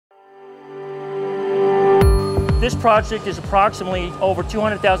This project is approximately over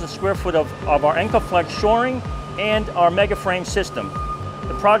 200,000 square foot of our ENKOFLEX shoring and our mega frame system.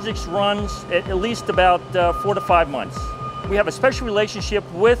 The project runs at least about 4 to 5 months. We have a special relationship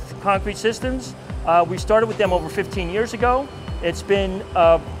with Concrete Systems. We started with them over 15 years ago. It's been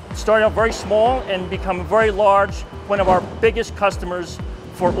started out very small and become very large, one of our biggest customers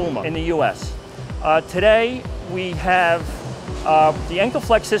for ULMA in the US. Today we have the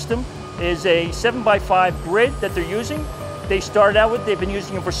ENKOFLEX system is a 7x5 grid that they're using. They started out with, they've been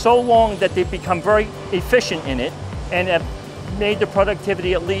using it for so long that they've become very efficient in it and have made the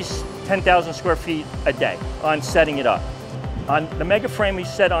productivity at least 10,000 square feet a day on setting it up. On the mega frame we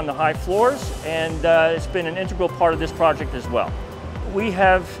set on the high floors, and it's been an integral part of this project as well. We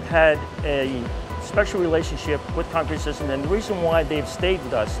have had a special relationship with Concrete Systems, and the reason why they've stayed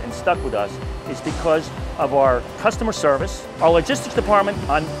with us and stuck with us is because of our customer service, our logistics department,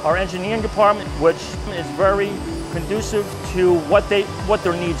 our engineering department, which is very conducive to what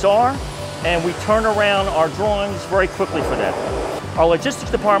their needs are, and we turn around our drawings very quickly for them. Our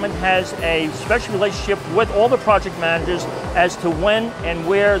logistics department has a special relationship with all the project managers as to when and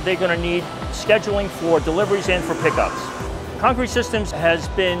where they're going to need scheduling for deliveries and for pickups. Concrete Systems has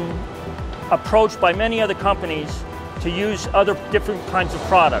been approached by many other companies to use other different kinds of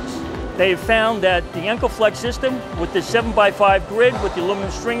products. They've found that the ENKOFLEX system with the 7x5 grid with the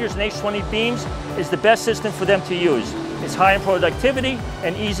aluminum stringers and H20 beams is the best system for them to use. It's high in productivity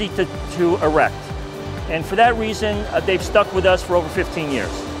and easy to erect. And for that reason, they've stuck with us for over 15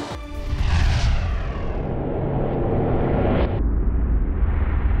 years.